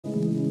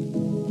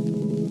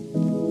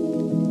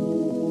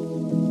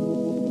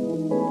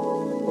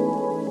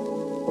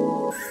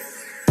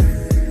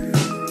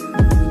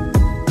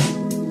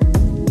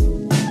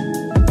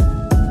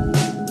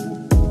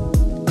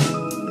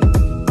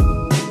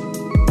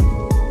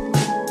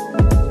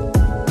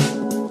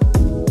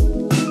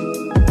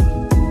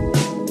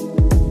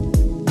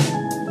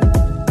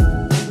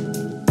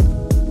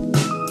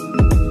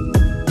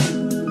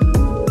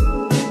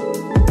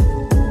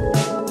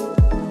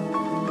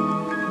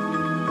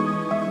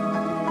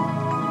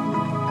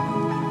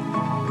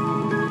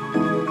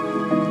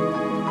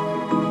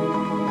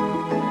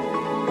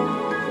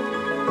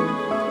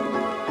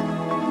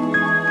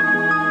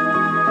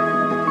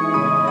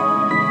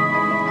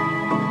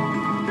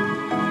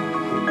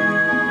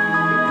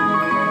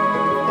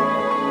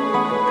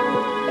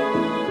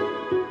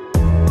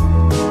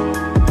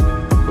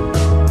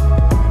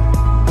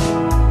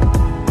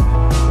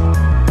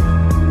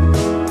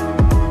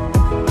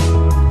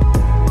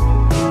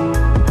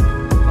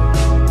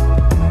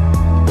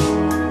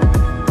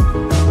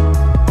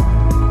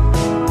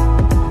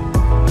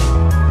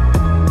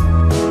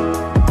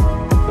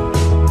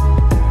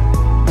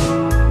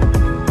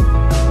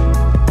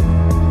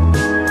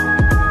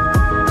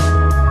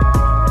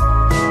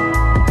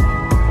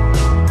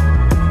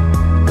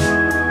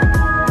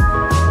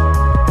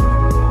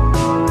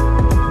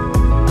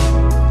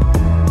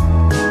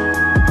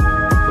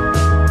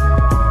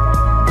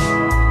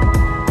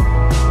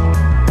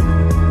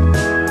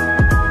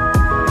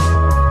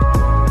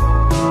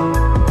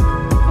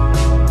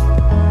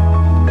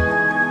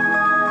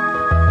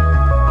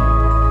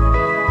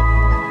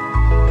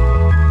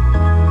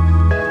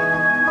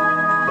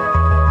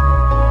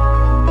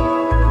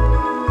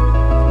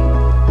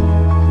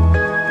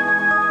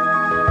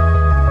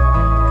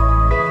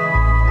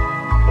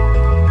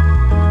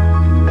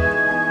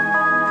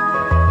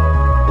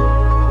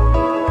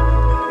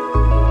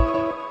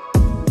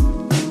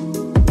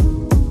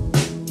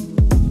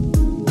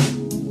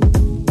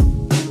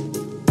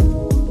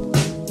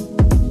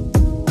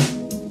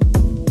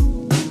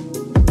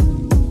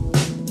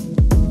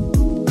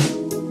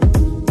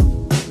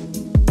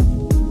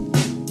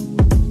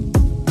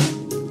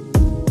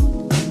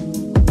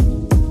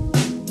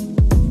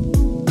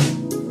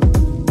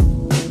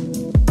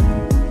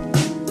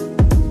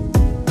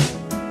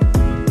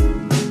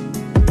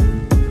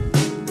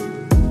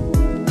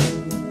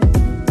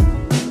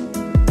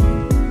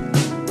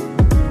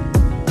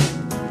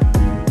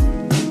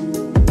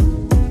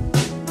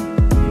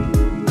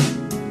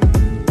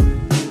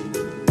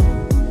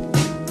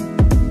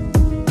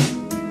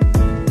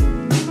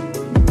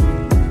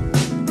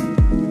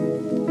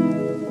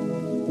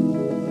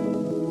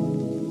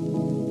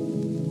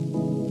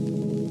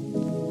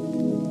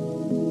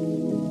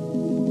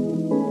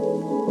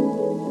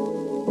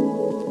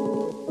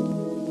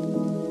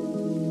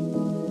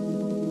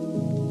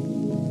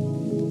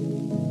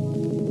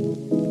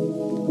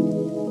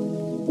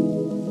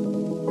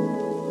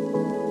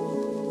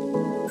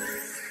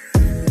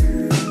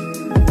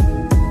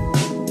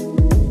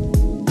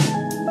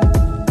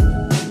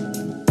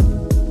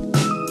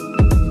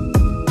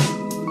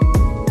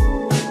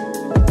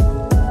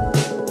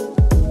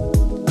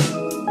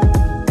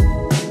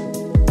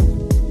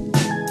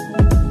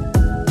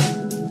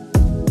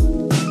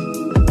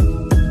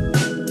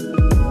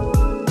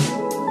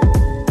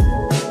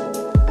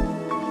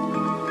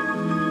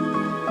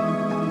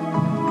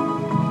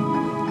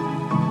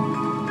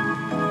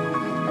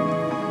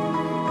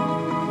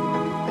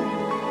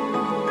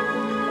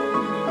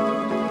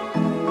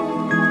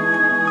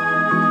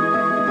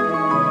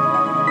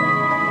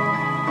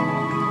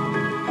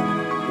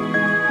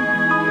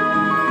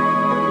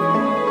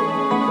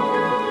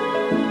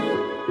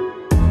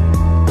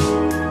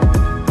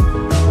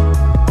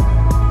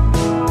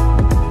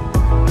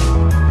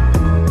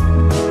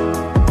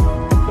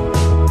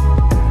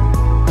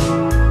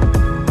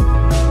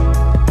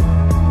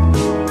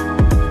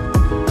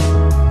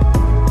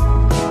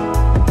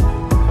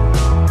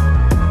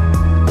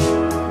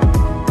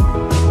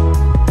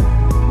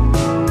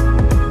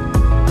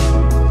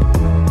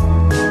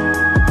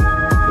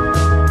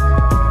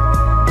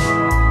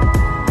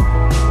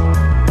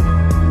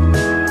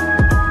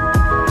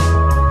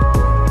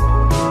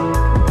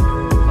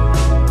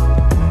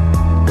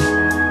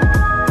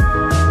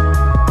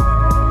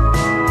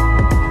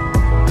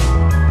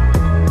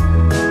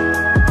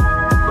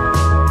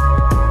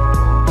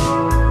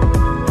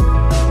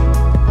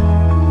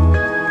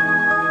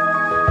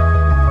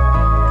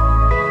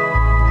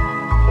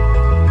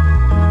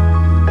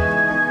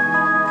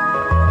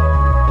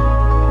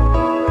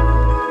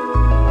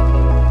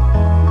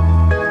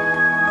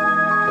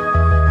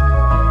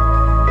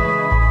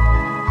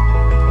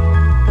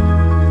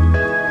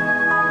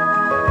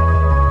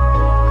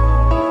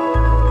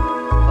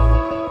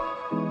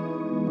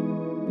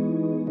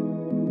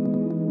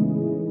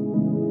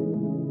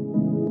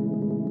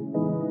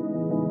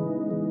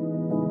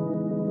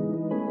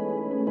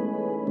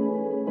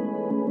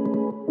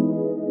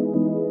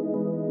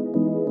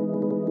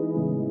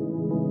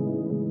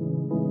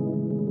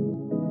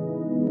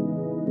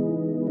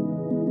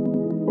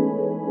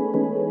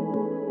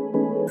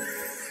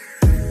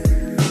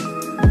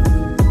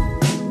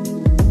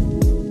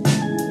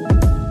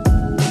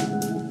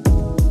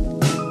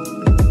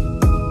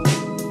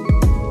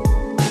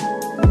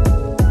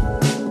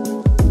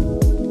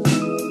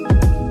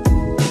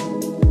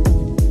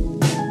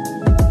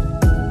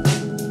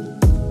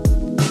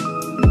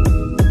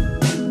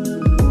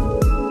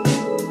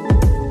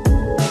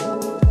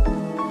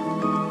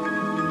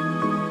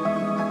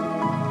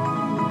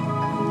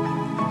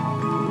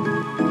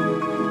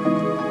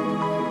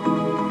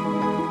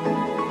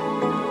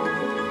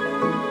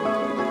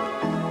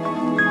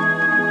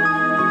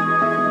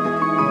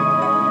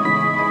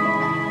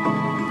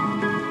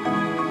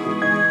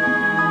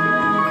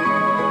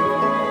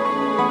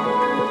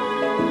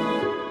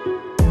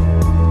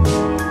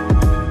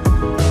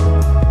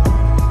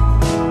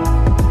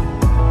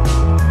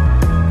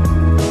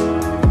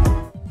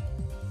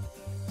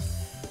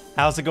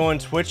How's it going,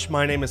 Twitch?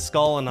 My name is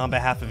Skull, and on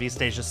behalf of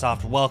East Asia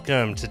Soft,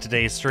 welcome to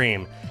today's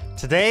stream.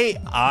 Today,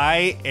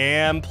 I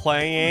am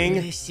playing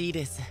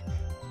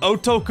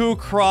Otoko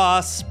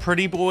Cross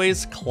Pretty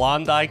Boys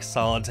Klondike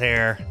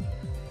Solitaire.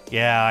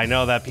 Yeah, I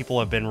know that people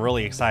have been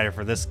really excited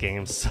for this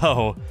game,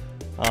 so,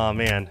 oh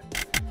man.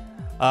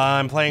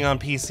 I'm playing on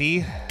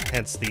PC,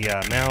 hence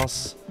the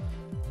mouse,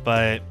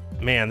 but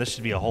man, this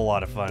should be a whole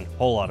lot of fun.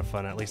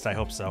 At least I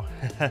hope so.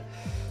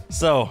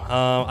 So,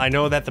 I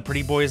know that the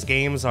Pretty Boys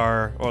games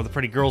are, or the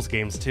Pretty Girls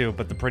games too,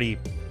 but the pretty,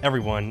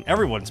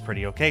 everyone's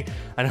pretty, okay?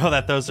 I know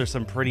that those are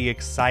some pretty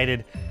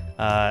excited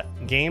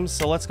games,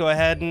 so let's go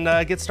ahead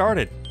and get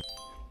started.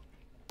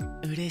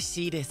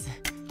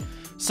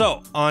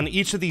 So, on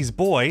each of these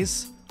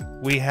boys,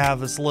 we have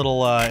this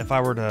little, if I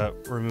were to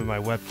remove my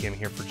webcam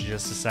here for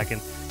just a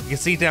second, you can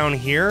see down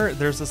here,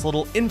 there's this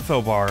little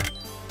info bar.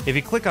 If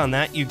you click on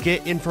that, you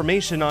get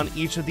information on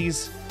each of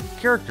these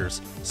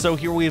characters. So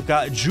here we've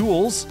got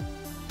Jules.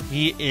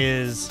 He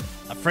is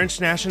a French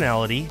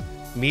nationality,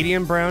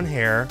 medium brown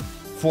hair,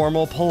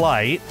 formal,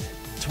 polite,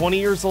 20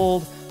 years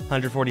old,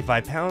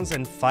 145 pounds,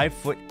 and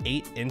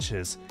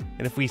 5'8".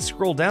 And if we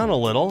scroll down a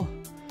little,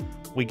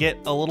 we get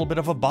a little bit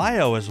of a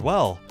bio as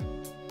well.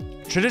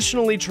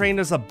 Traditionally trained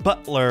as a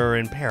butler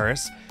in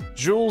Paris,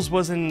 Jules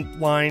was in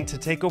line to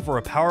take over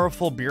a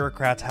powerful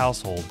bureaucrat's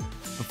household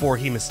before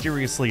he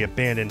mysteriously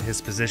abandoned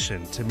his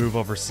position to move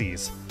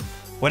overseas.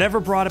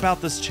 Whatever brought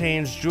about this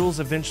change, Jules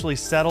eventually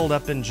settled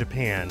up in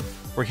Japan,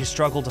 where he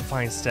struggled to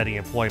find steady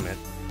employment.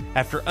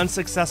 After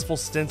unsuccessful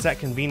stints at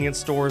convenience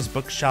stores,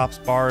 bookshops,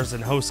 bars,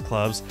 and host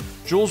clubs,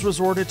 Jules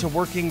resorted to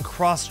working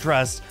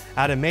cross-dressed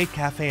at a maid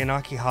cafe in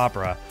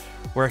Akihabara,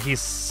 where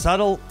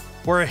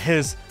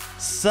his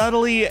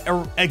subtly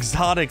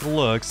exotic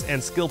looks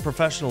and skilled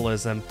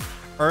professionalism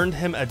earned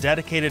him a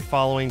dedicated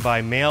following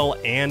by male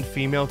and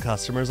female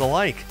customers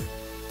alike.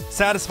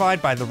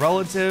 Satisfied by the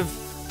relative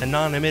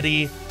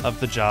anonymity of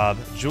the job,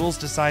 Jules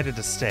decided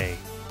to stay,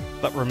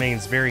 but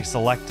remains very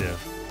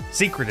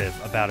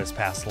secretive about his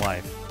past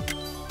life.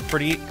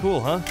 Pretty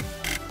cool, huh?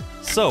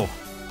 So,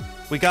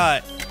 we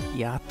got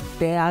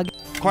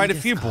quite a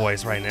few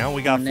boys right now.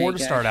 We got 4 to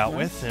start out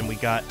with, and we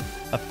got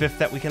a 5th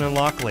that we can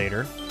unlock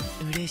later.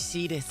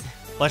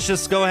 Let's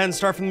just go ahead and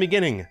start from the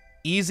beginning.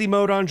 Easy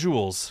mode on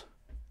Jules.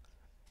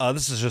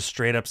 This is just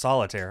straight up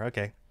solitaire,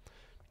 okay.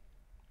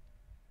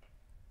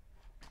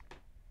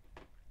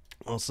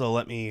 Also,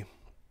 let me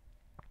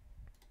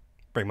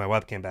bring my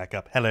webcam back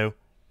up. Hello.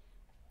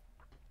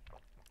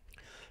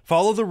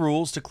 Follow the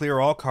rules to clear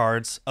all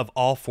cards of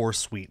all 4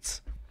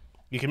 suites.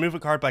 You can move a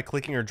card by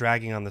clicking or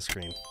dragging on the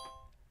screen.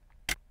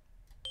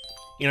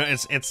 You know,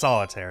 it's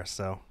solitaire,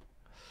 so.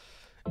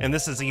 And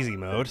this is easy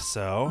mode,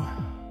 so.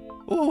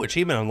 Ooh,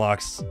 achievement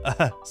unlocks.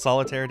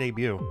 Solitaire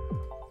debut.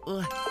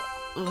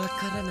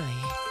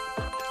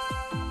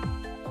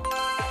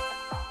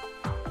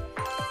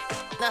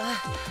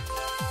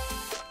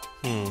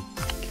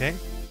 Okay.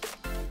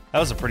 That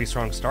was a pretty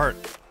strong start.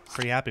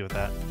 Pretty happy with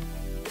that.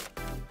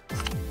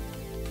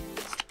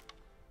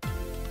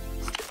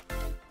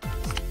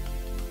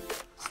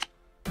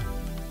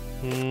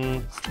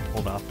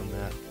 Hold off on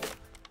that.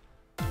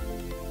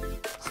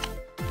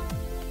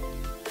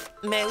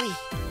 Mais oui.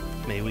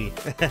 Mais oui.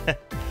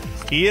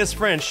 He is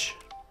French.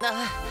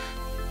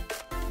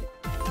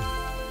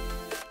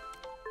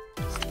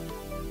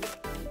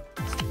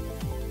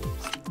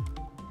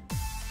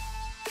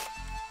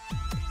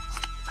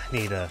 I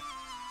need a...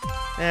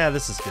 Yeah,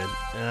 this is good.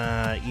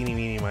 Eeny,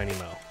 meeny, miny,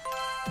 mo.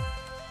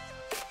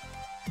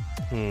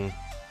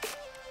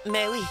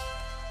 Mais oui.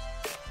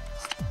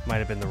 Might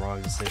have been the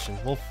wrong decision.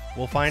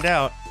 We'll find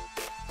out.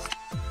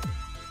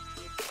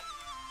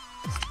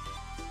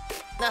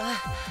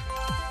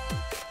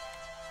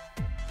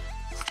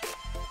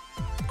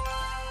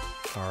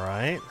 All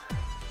right.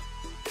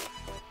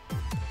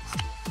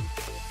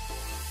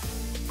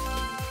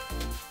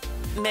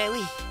 Mais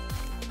oui.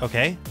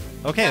 Okay.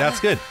 Okay, that's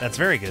good. That's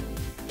very good.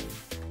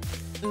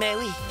 Mais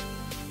oui.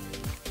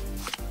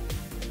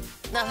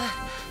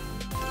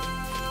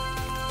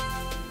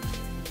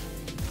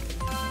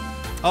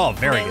 Oh,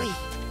 very Mais good.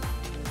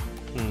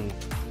 oui.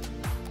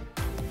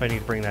 If I need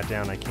to bring that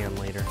down, I can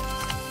later.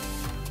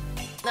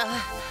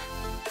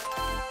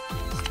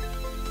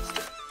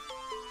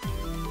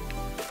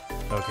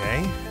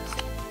 Okay.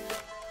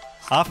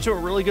 Off to a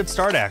really good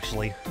start,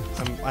 actually.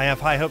 I have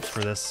high hopes for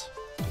this.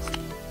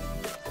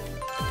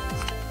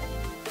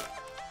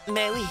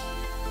 Mais oui.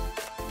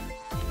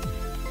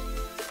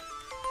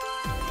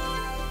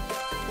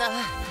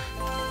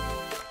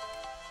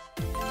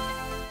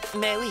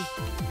 Mais oui.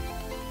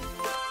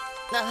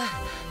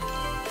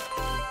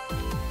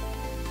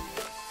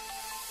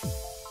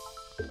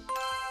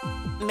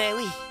 Mais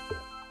oui.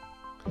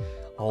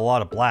 A whole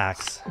lot of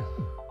blacks.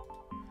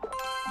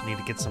 Need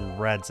to get some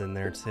reds in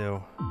there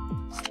too.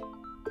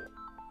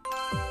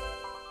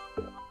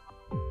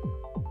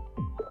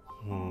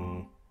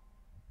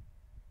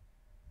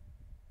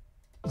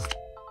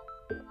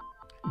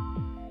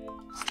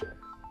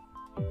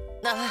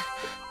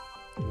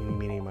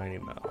 Meeny, miny,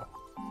 mo.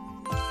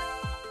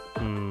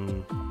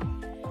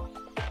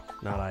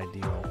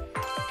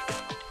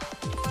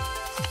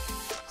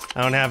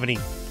 I don't have any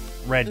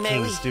red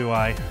Mary. kings, do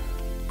I?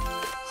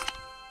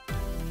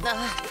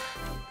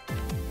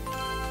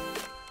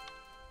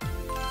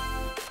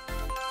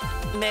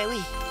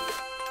 Mary.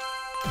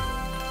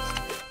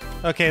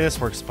 Okay, this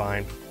works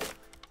fine.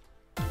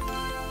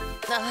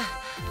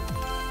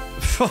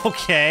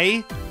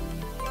 Okay.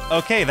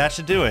 Okay, that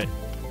should do it.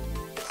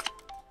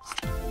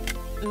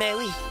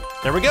 Mary.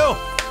 There we go.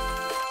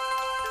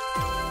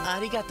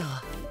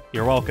 Arigato.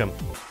 You're welcome.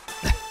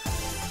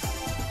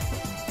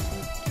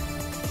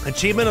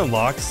 Achievement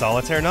unlocked,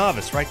 Solitaire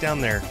Novice, right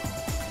down there.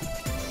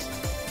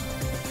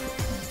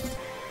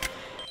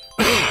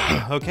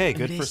 Okay,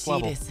 good first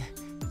level.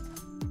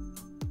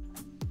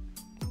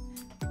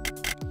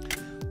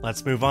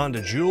 Let's move on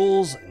to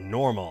Jules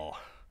Normal.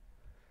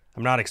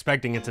 I'm not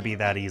expecting it to be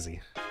that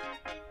easy.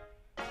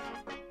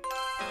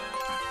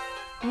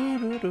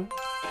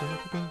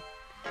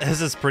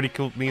 This is pretty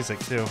cool music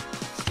too.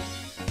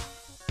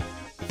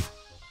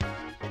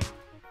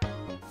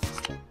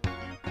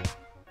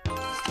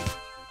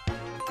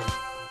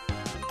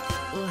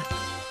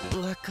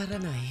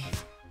 Wakaranai.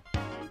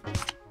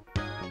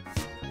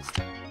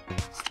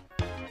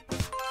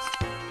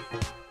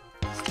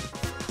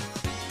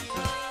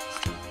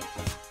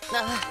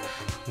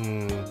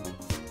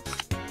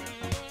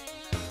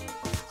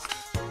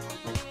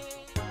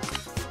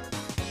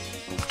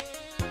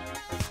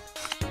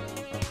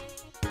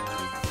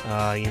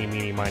 Eeny,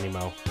 meeny, miny,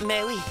 mo.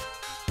 Mary.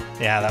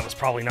 Yeah, that was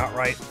probably not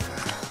right.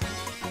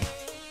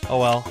 Oh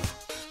well.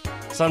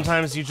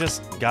 Sometimes you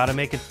just gotta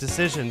make a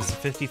decision. It's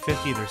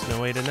 50-50, there's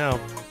no way to know.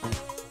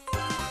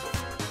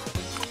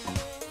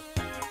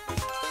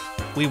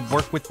 We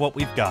work with what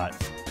we've got.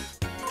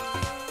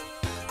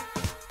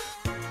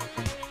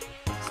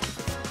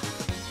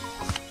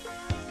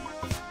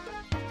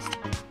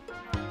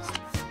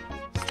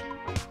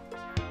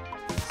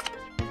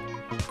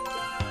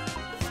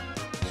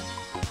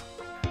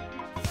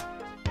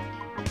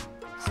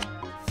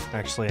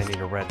 Actually, I need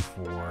a red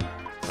 4. Red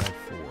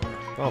 4.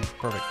 Oh,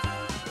 perfect.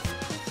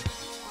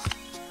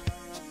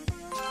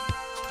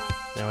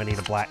 Now I need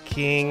a black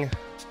king.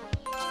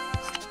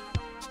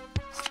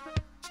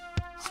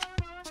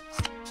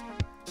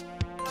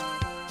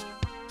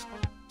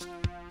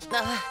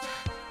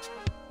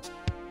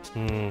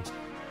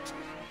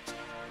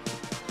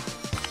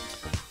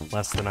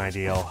 Less than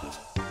ideal.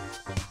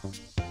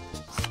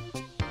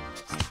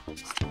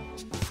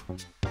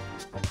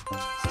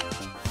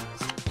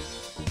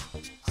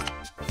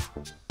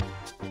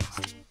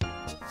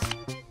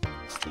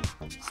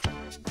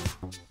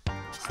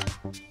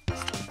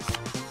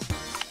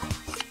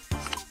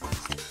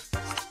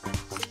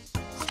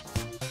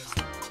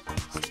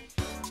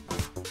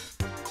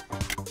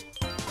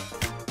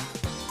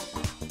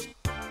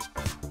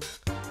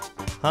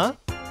 Huh?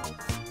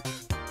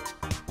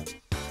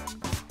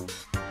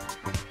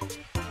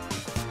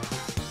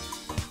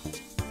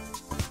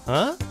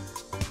 Huh?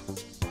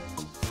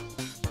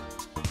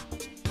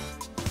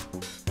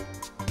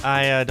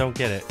 I don't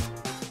get it.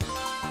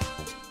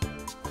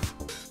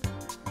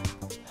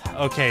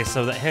 Okay,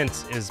 so the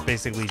hint is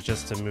basically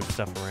just to move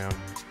stuff around.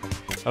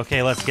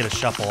 Okay, let's get a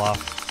shuffle off.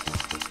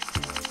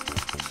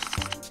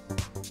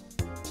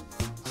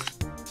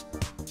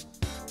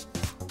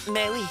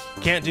 Mary.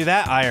 Can't do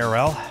that,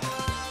 IRL.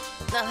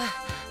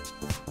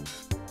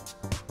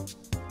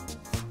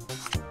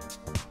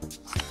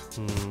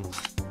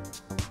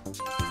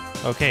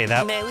 Okay,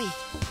 that Mary.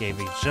 gave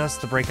me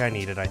just the break I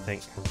needed, I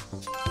think.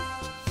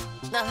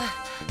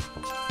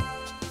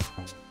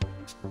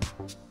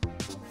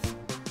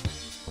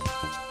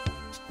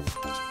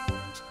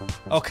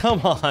 Oh,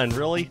 come on,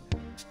 really?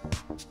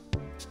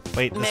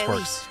 Wait, this Mary.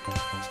 works.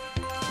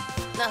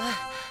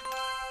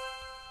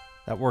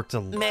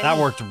 That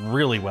worked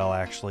really well,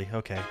 actually.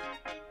 Okay.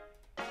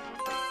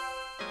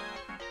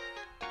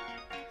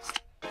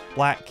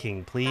 Black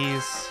king,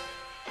 please.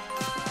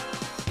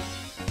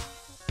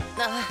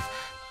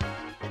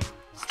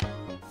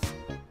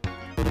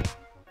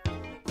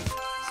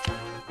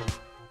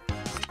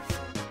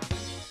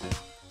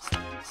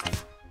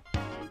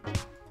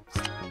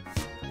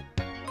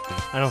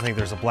 I don't think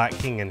there's a black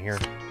king in here.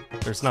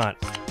 There's not.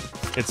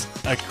 It's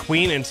a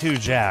queen and 2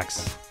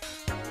 jacks.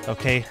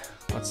 Okay,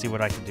 let's see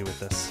what I can do with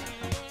this.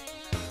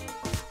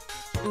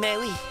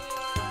 Mary.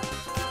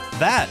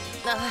 That!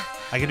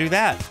 I can do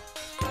that.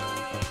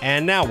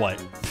 And now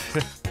what?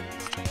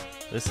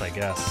 This, I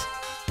guess.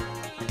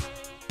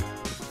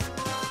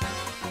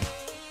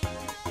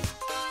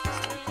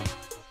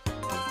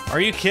 Are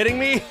you kidding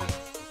me?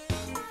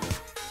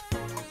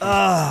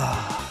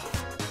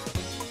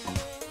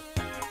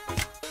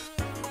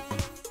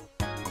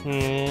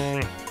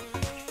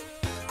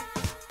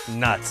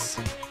 Nuts.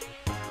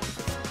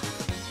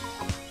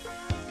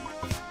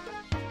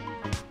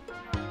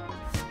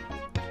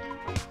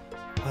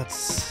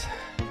 Let's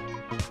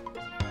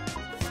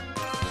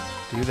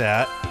do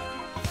that.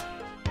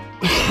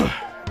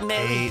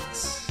 8.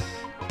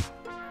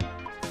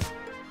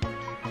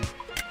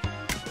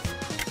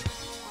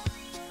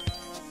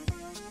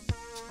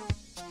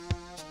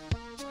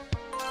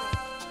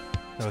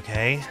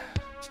 Okay.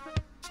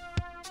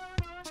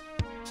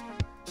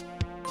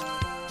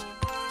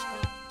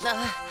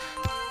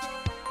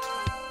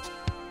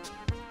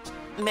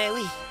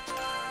 Maui.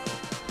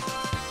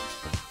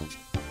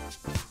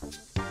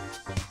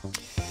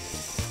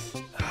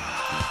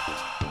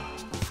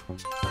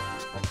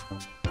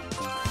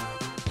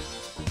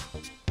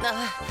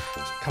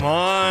 Come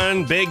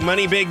on, big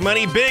money, big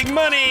money, big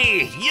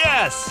money!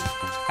 Yes!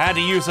 Had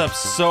to use up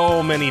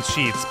so many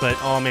cheats, but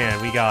oh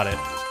man, we got it.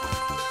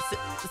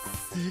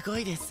 すご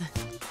いです。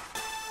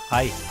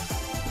Hi.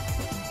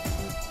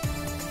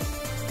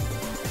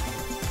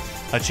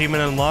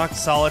 Achievement unlocked,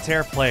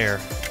 solitaire player.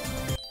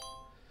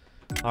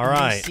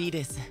 Alright. 嬉しい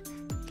です。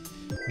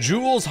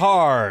 Jewels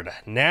hard.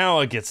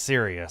 Now it gets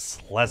serious.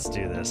 Let's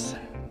do this.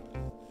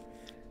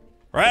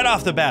 Right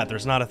off the bat,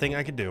 there's not a thing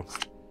I could do.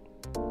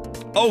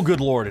 Oh, good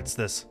lord, it's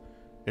this.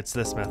 It's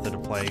this method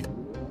of play.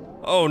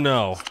 Oh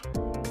no.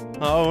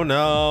 Oh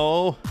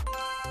no.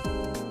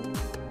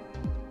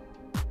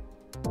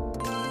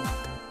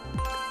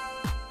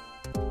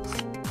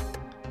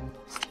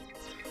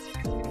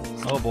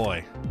 Oh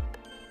boy.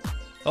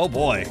 Oh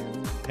boy.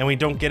 And we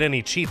don't get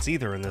any cheats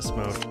either in this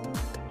mode.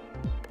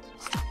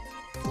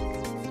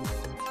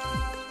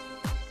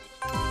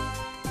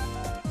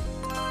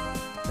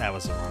 That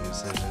was the wrong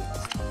decision.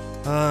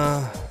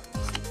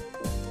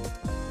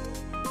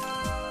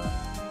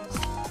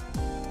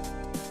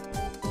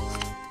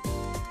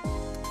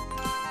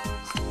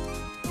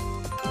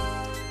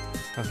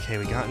 Okay,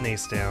 we got an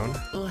ace down.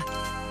 わ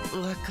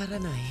から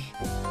ない。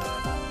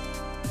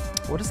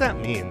 What does that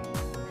mean?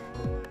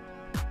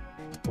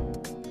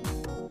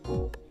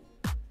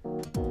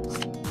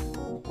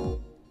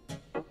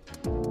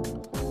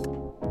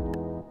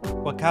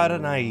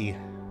 Wakaranai.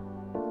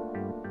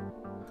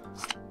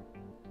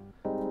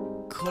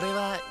 これ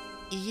は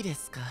いいで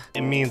すか？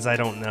 It means I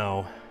don't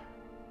know.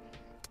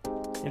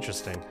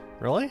 Interesting.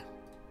 Really?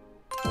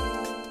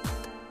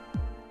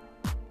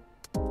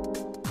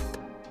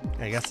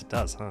 I guess it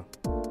does, huh?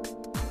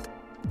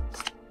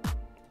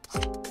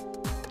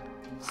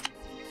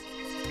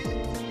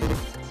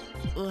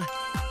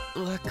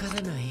わか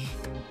らない。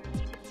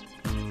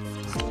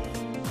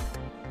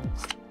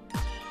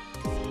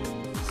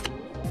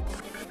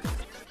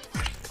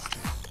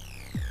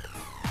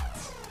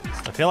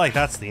 I feel like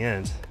that's the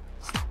end.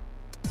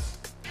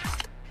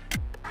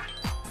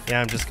 Yeah,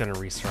 I'm just gonna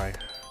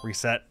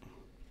reset.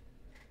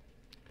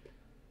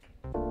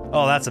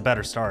 Oh, that's a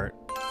better start.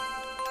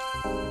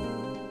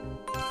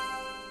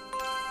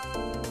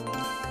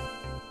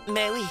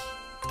 Maui.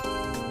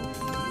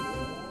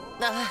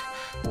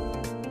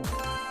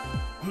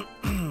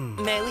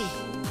 Maui.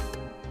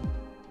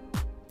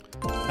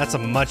 That's a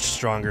much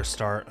stronger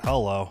start.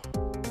 Hello.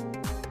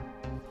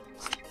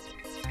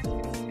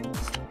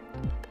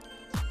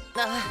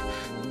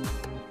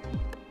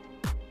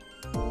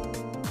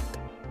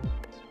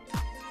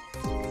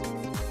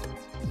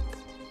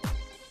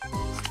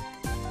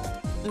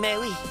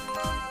 Maui.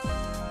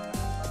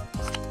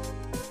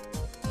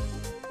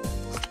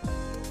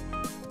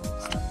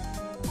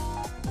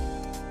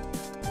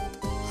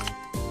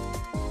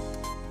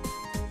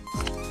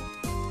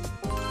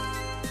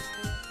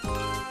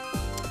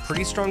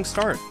 Pretty strong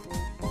start.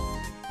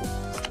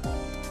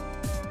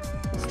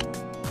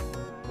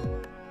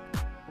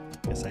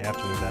 Guess I have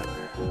to move that.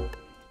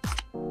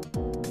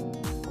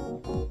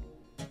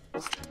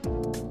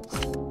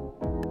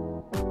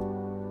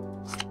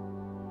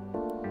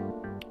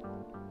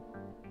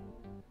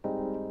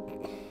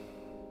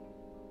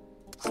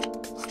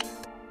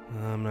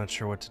 I'm not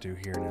sure what to do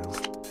here now.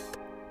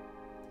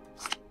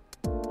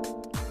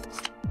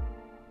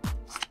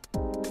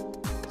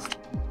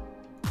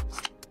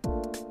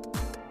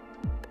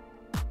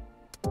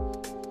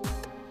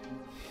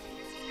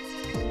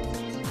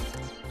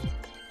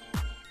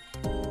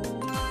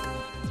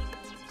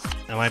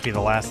 That might be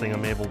the last thing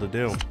I'm able to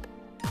do.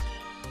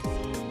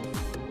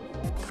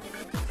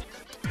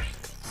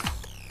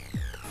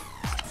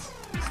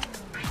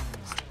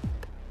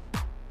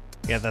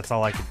 Yeah, that's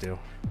all I could do.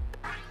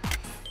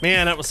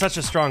 Man, that was such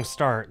a strong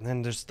start, and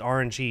then just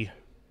RNG.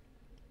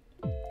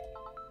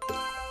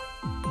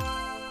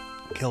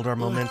 Killed our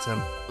momentum.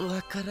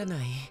 わからな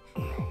い。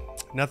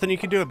 Nothing you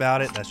can do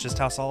about it, that's just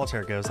how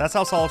Solitaire goes. That's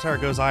how Solitaire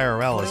goes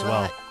IRL as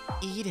well.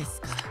 いいで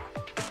すか？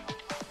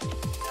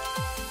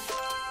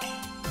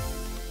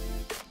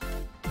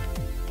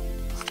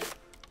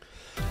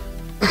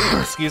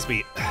 Excuse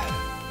me.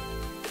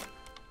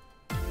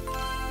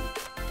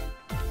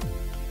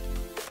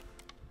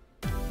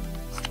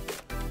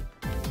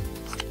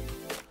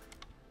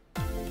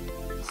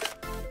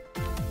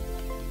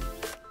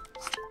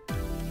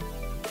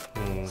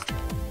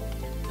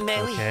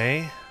 Maui.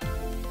 Okay.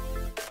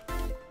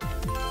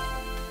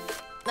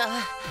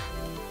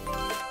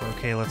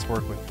 Okay, let's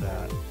work with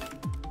that.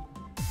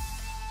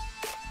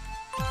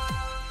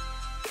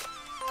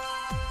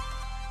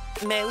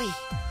 Maui.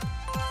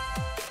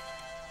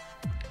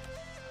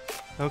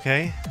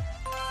 Okay.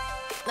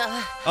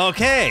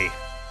 Okay.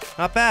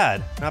 Not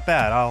bad. Not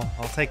bad. I'll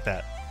take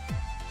that.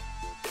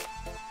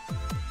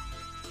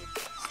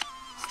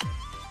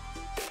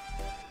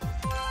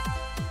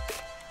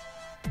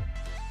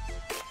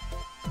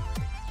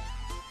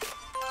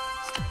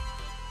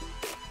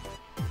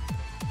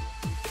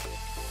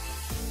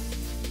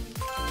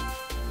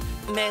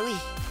 Mewi.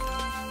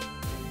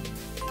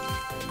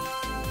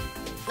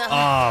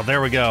 Oh,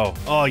 there we go.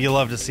 Oh, you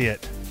love to see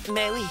it.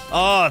 Mewi.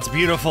 Oh, it's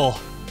beautiful.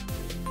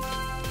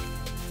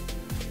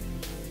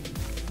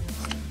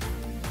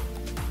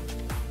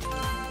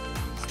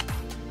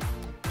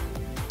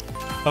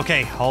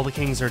 Okay, all the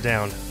kings are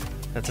down.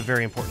 That's a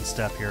very important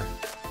step here.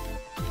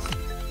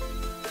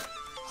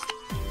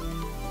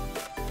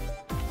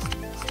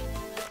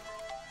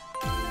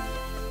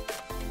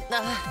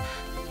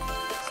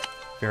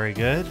 Very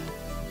good.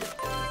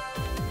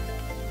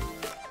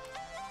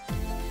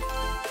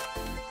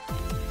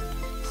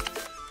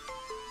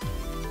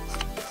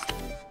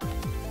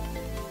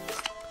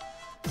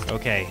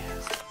 Okay,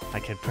 I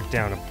can put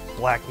down a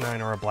black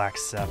 9 or a black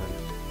 7.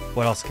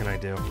 What else can I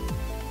do?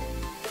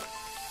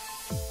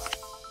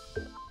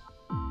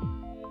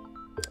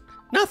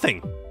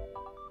 Nothing!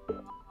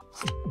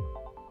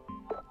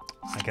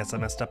 I guess I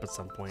messed up at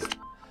some point.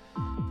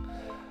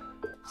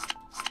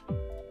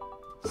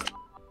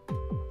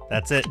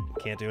 That's it.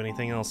 Can't do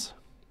anything else.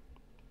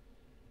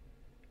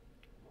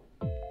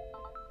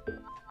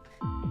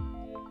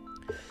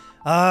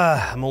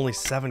 I'm only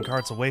 7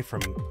 cards away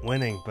from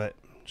winning, but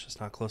it's just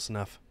not close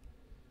enough.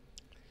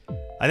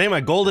 I think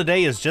my goal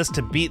today is just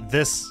to beat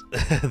this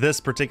this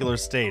particular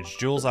stage,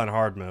 Jules on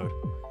hard mode.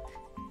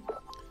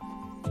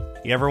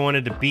 You ever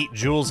wanted to beat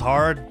Jules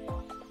hard?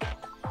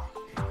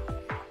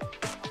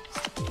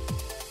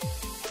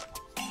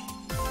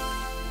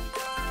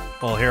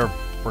 Well, here,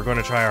 we're going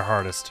to try our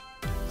hardest.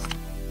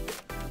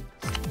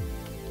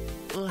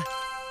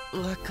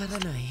 わから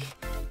ない。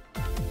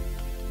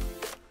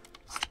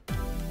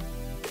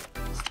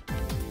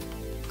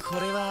こ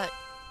れは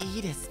い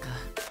いですか？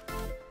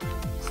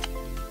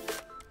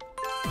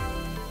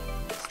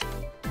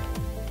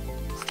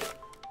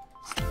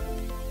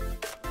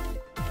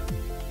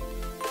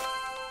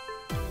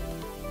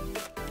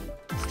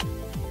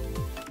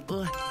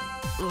わ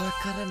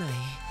からない。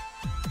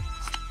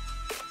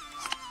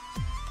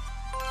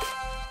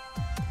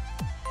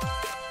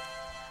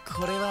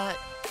これは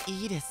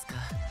いいですか？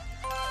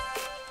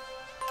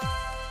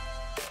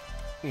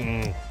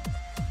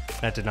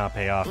 That did not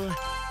pay off.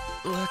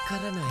 わか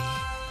らない。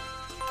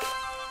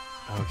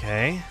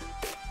 Okay.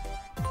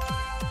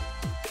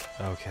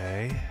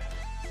 Okay.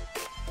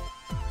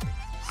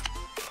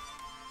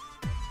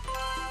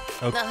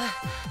 Oh,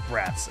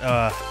 rats.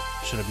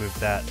 Should have moved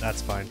that.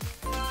 That's fine.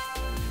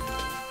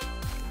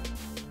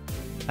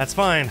 That's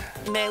fine.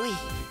 Mewi.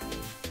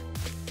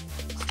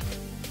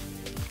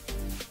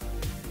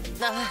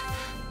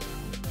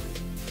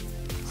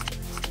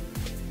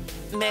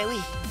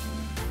 Mewi.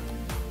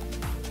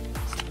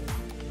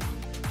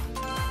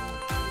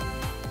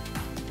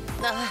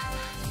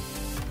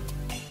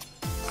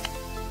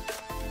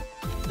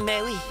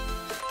 Mewi.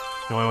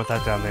 No, I want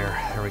that down there.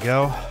 There we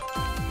go.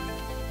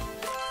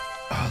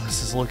 Oh,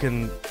 this is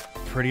looking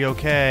pretty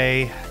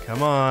okay.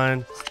 Come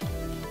on.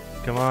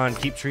 Come on,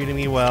 keep treating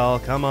me well.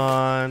 Come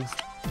on.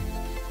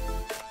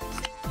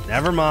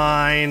 Never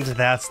mind.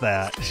 That's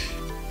that.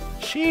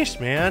 Sheesh,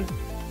 man.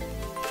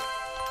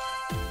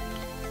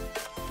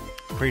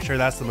 Pretty sure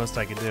that's the most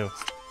I could do.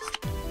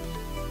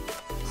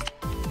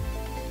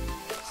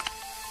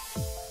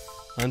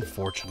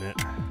 Unfortunate.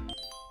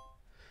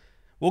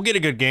 We'll get a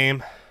good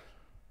game.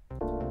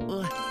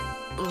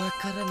 わ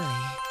からない。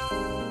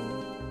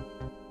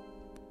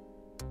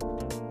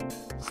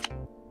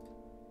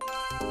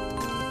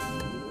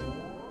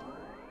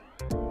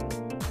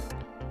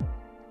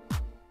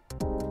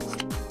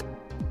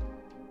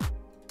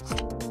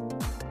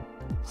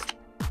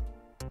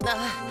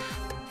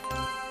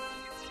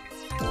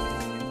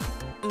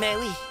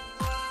 Mewi.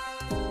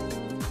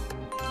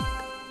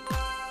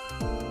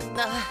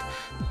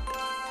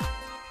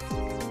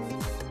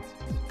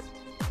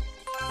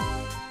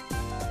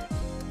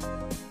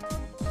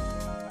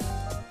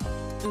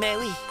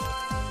 Mewi.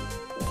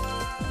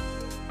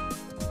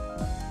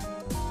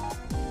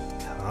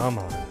 Come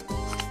on.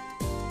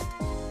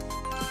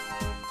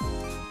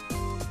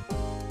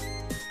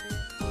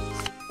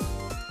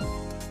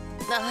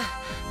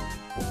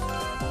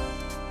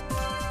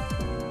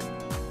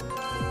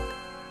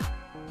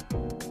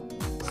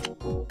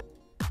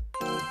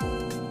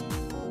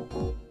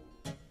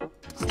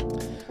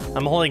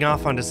 I'm holding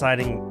off on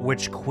deciding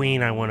which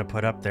queen I want to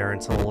put up there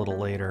until a little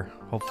later.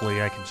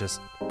 Hopefully I can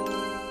just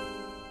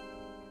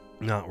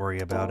not worry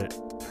about it.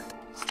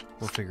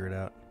 We'll figure it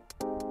out.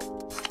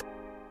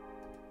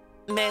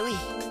 Mewi.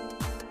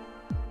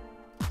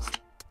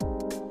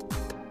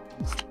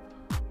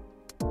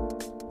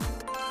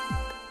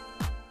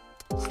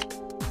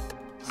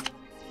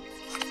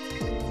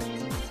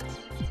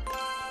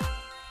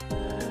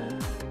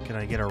 Can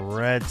I get a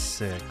red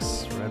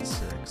 6? Red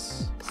 6.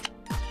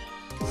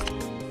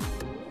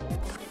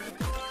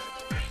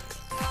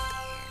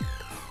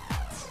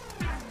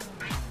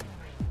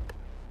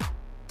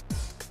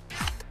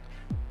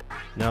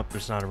 Nope,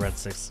 there's not a red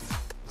 6.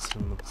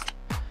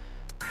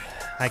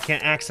 I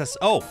can't access.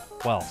 Oh,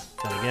 well,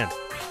 then again.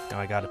 Now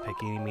I gotta pick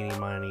eeny, meeny,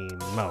 miny,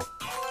 mo.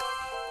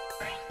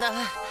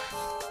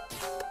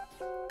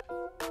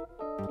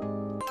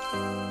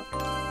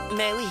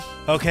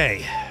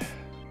 Okay.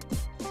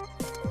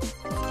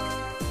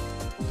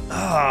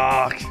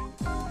 Ah,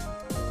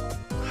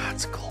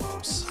 that's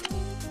close.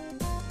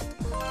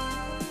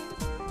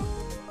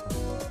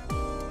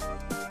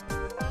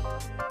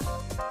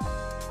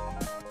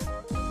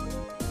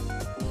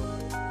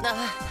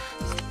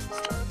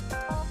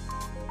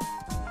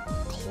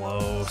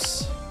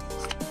 Close.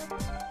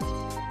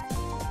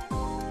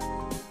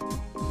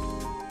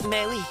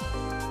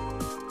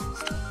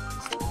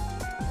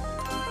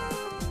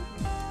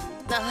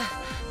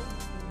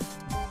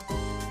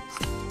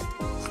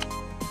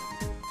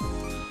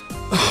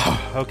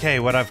 Okay,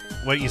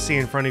 what you see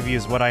in front of you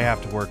is what I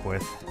have to work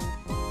with.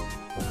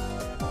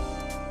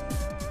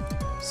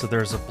 So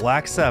there's a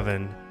black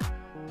 7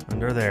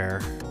 under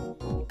there.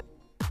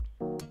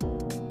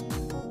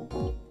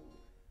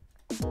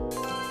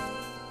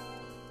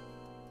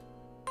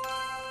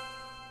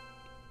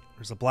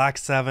 There's a black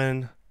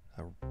 7.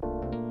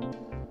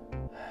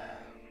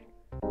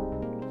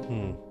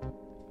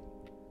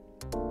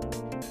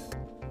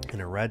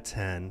 And a red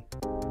 10.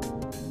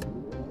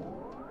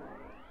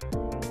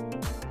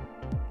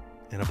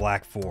 And a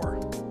black 4.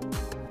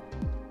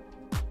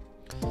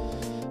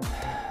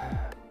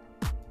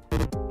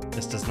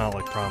 This does not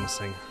look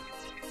promising.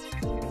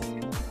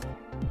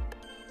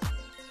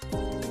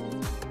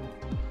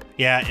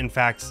 Yeah, in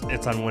fact,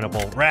 it's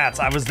unwinnable. Rats,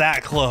 I was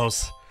that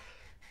close.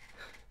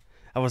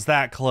 I was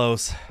that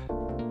close.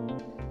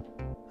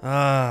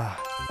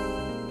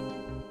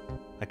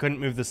 I couldn't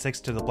move the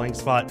 6 to the blank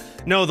spot.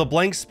 No, the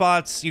blank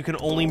spots, you can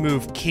only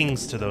move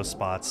kings to those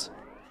spots.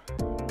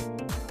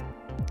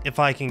 If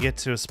I can get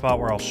to a spot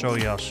where I'll show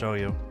you, I'll show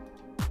you.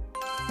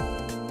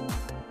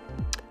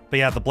 But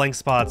yeah, the blank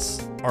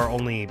spots are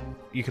only...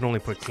 You can only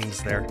put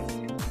kings there.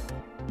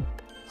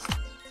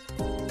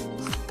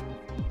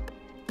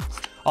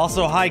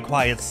 Also, hi,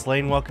 Quiet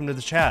Slane. Welcome to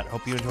the chat.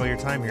 Hope you enjoy your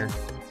time here.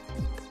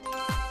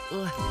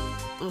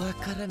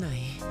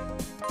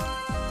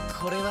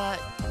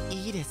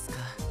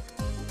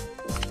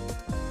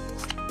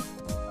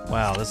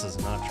 Wow, this is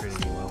not treating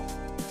me well.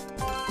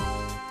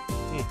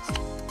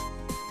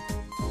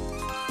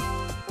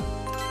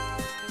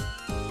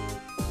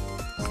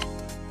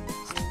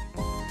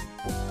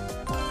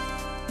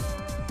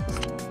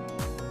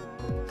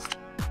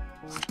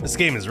 This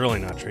game is really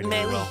not treating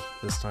me well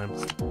this time.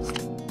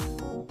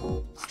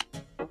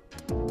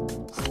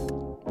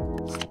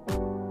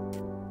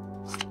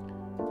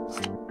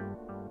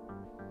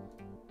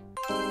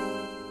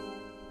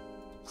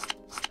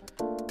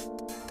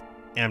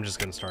 And I'm just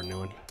gonna start a new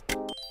one.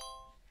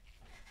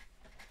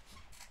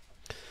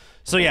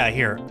 So yeah,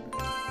 here.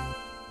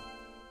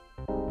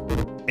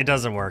 It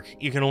doesn't work.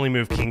 You can only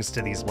move kings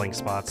to these blank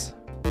spots.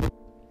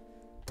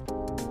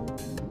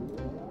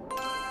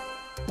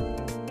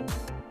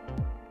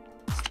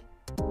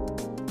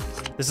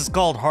 This is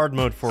called hard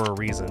mode for a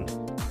reason.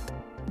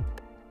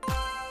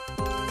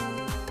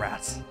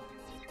 Rats.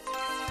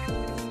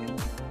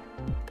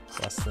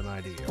 Less than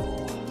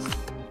ideal.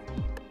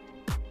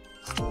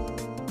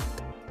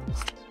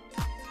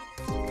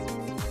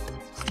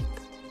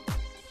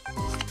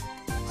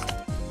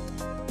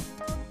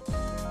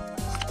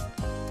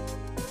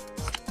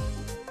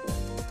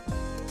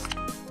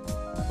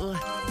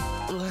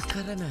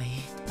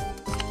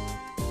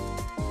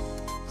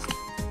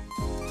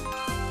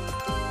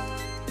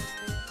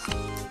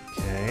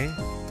 Okay.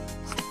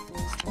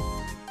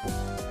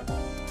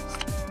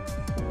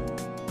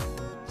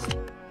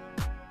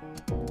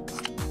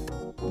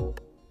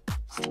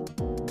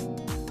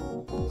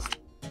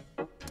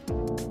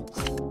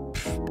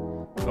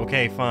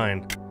 Okay,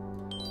 fine.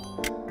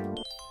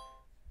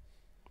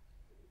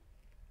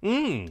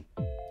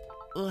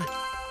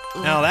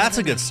 Now that's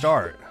a good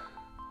start.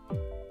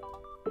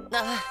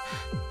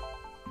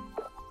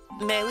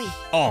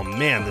 Oh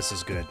man, this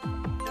is good.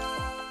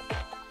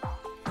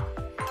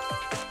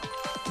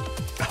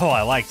 Oh,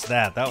 I liked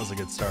that. That was a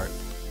good start.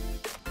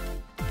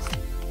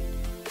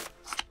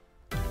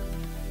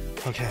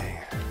 Okay.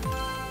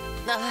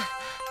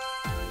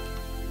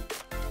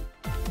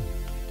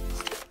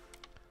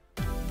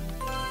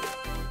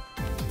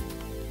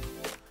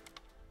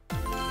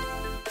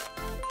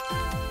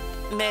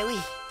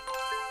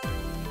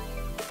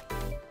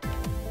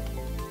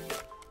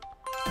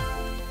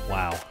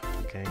 Wow.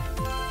 Okay.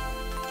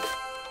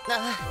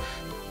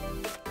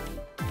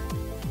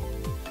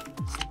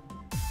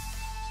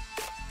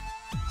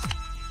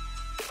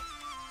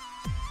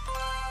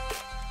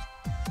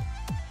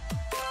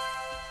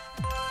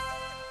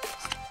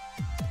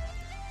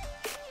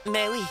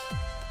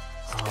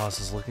 Oh, this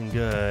is looking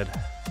good.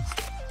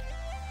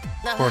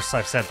 Of course,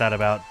 I've said that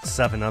about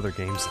 7 other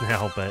games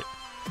now, but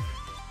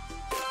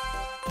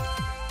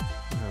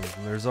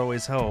there's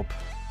always hope.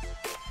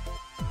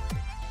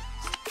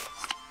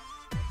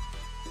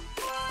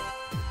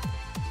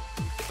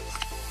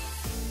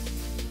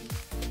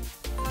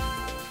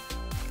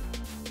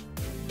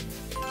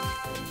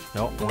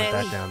 Nope, I want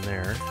that down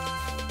there.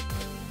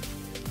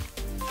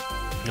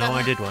 No,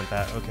 I did want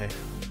that. Okay.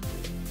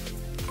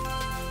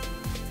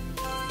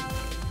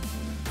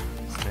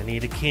 I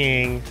Need a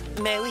king.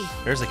 Mewi.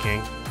 There's a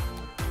king.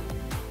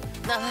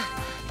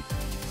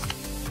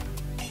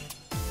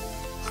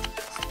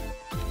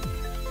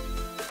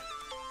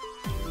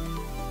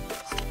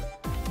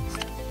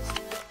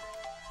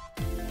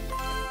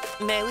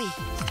 Mewi.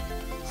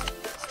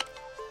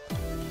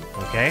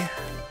 Okay.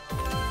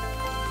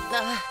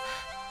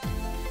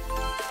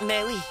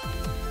 Mewi.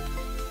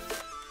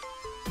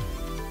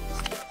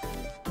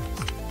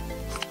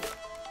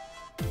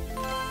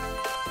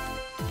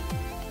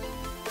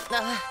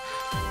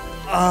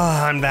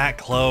 I'm that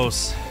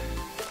close.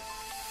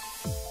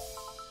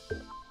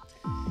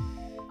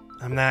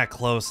 I'm that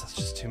close. That's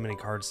just too many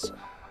cards.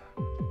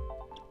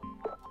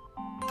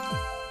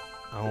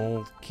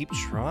 I'll keep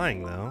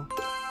trying, though.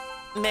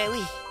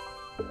 Mewi.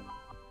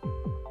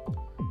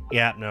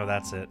 Yeah, no,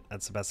 that's it.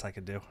 That's the best I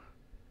could do.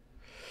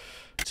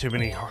 Too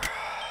many.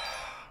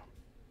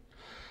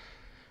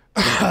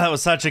 That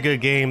was such a good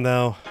game,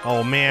 though.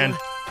 Oh, man.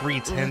 3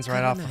 tens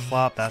right off the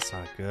flop. That's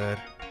not good.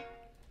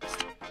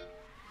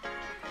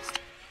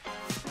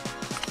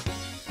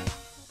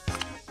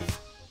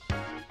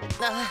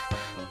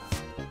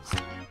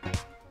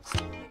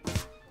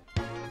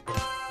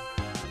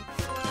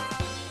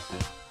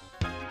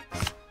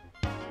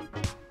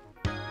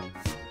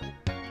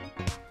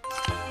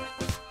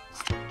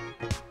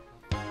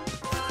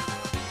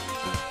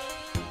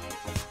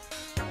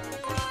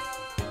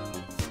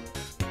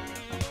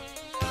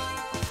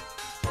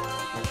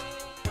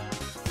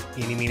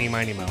 Eeny, meeny,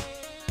 miny, mo.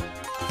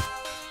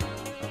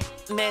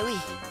 Mewi.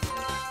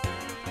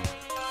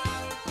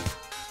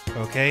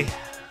 Okay.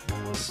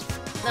 That was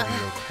pretty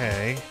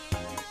okay.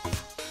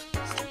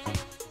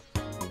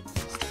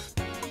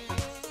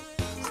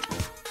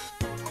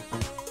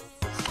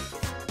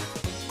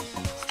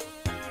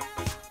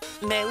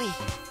 Mewi.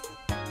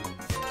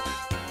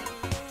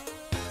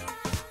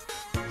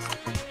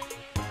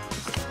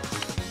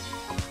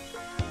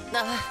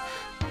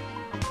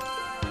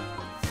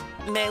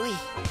 Mewi.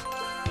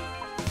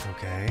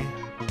 Okay.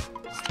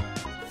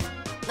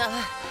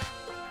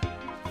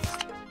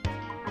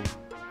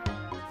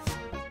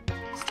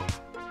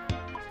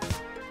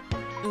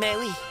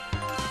 Mewi.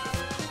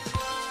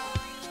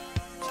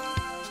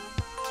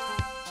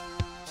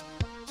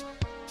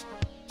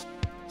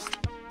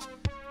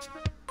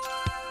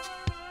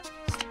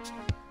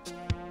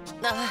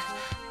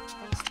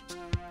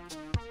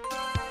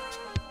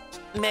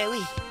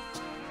 Mewi.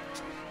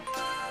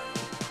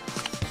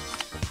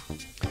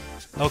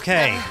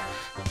 Okay.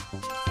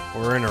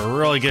 We're in a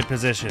really good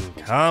position.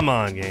 Come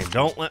on, game.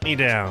 Don't let me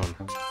down.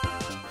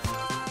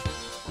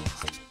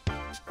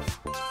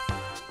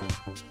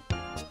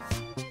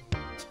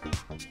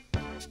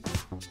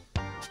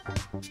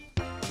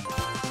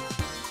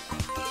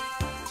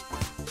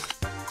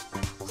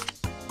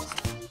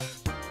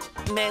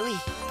 Mewi.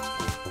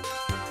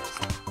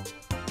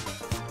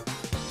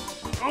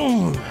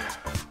 Ooh.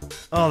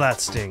 Oh,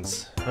 that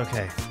stings.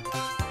 Okay.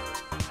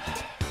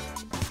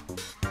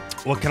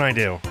 What can I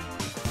do?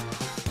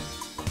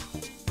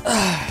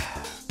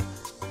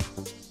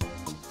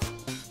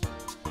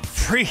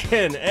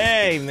 Freaking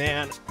A,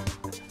 man.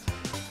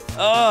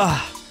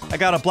 I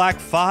got a black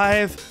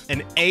 5,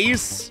 an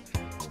ace,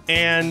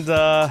 and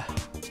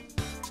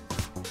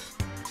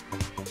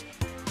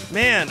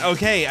man,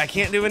 okay, I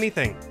can't do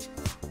anything.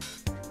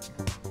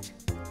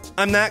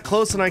 I'm that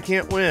close and I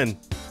can't win.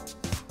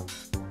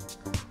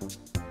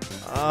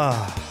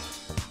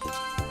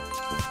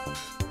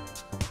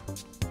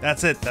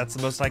 That's it. That's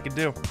the most I could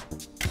do.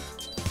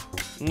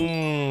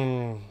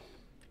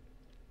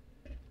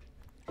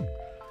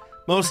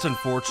 Most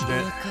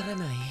unfortunate.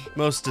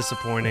 Most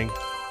disappointing.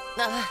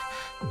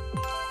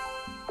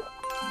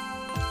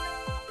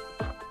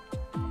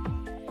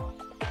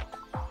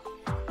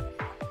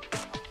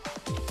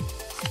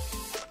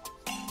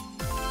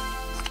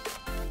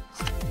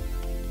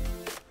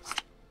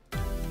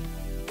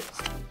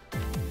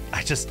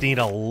 I just need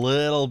a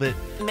little bit,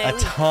 a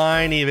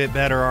tiny bit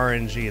better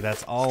RNG.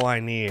 That's all I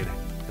need,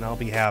 and I'll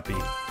be happy.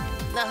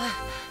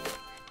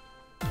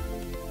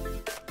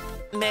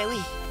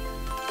 Mewi.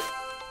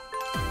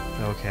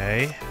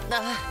 Okay.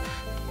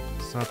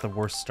 It's not the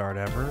worst start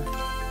ever.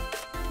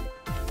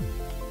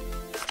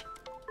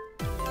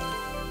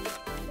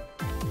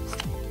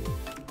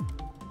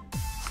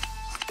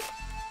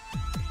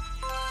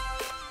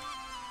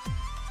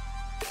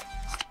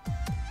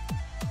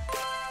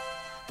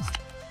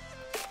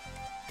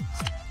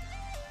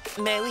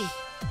 Mewi. I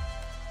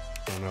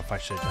don't know if I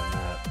should have done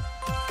that.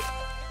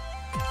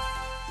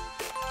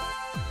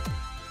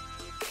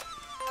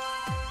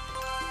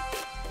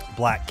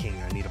 Black king.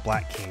 I need a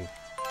black king.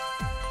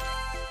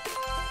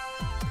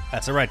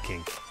 That's a red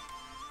king.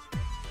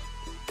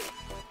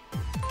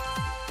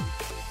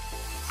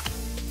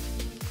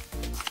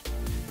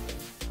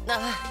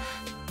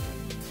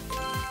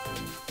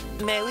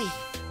 Mewi.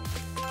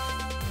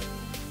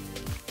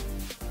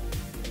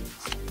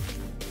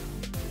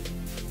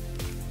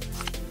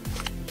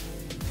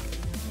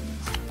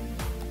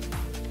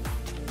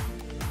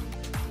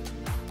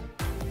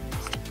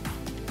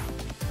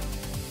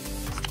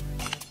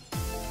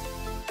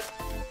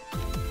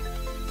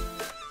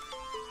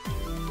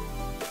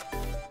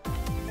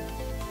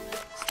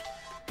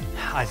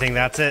 I think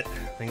that's it.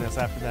 I think that's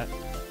after that.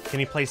 Can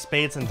you play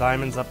spades and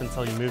diamonds up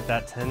until you move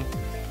that 10?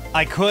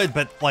 I could,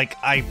 but like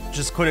I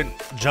just couldn't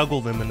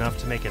juggle them enough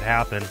to make it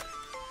happen.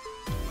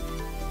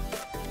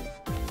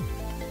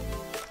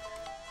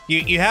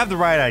 You have the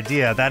right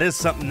idea. That is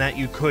something that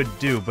you could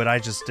do, but I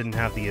just didn't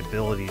have the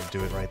ability to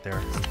do it right there,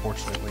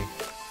 unfortunately.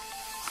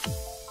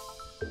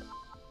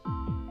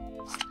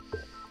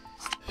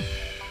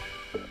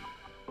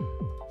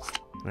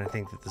 And I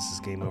think that this is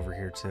game over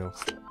here too.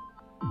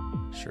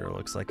 Sure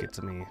looks like it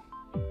to me.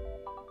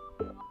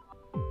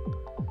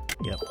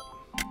 Yep.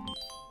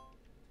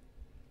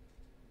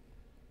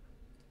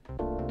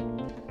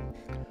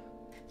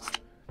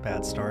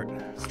 Bad start.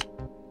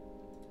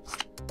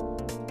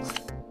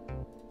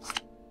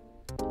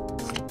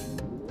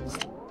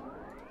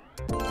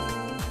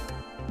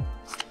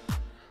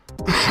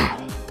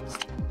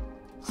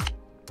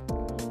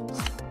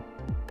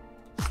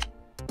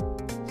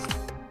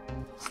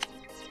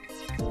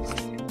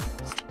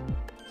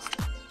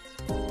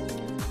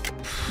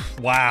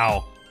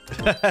 Wow.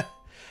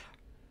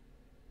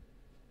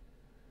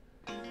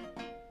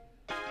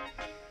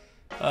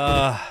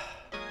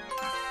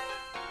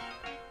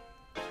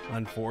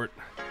 Unfort.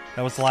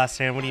 That was the last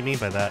hand. What do you mean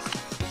by that?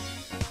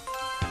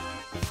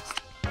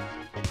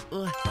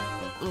 わ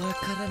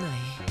からない。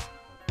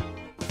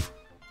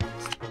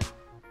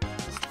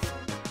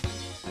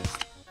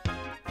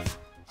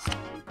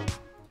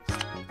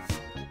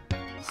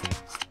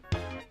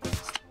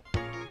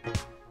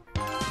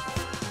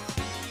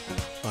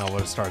Oh,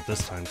 what a start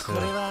this time too. こ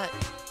れは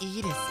い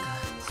いですか?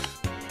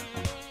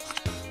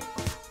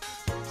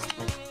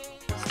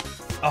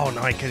 Oh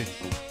no, I could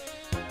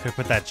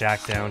put that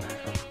jack down.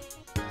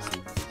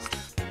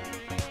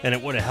 And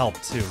it would have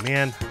helped too.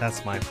 Man,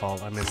 that's my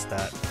fault. I missed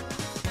that.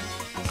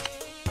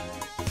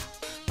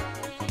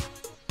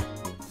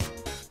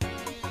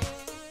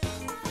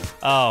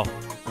 Oh.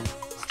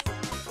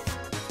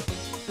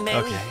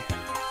 Okay.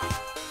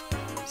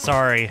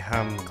 Sorry,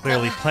 I'm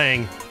clearly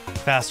playing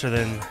faster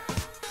than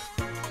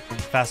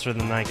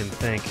I can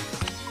think.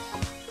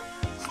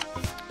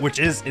 Which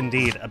is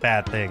indeed a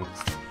bad thing.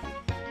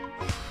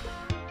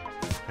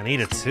 I need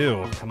a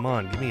 2. Come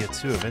on, give me a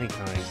 2 of any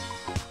kind.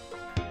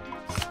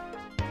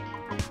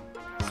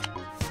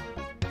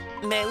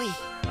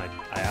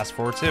 I asked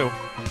for a 2.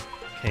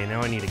 Okay,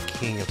 now I need a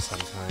king of some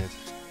kind.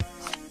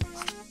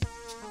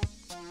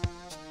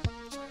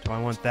 Do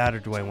I want that or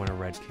do I want a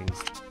red king?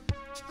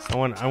 I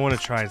want to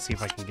try and see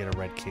if I can get a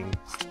red king.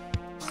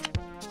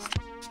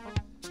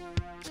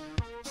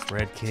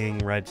 Red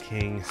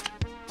king.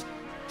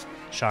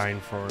 Shine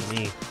for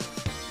me.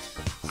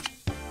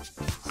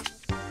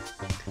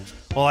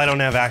 Well, I don't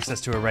have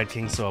access to a red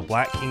king, so a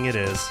black king it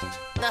is.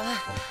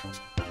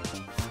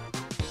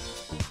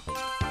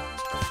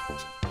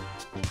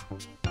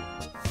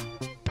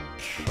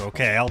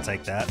 Okay, I'll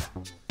take that.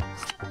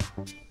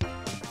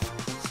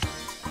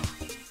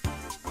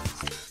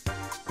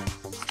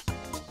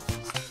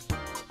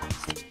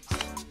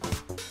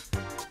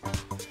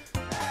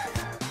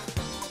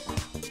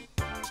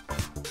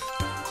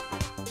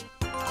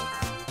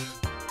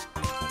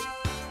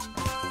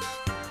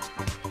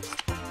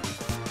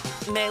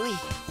 Mary.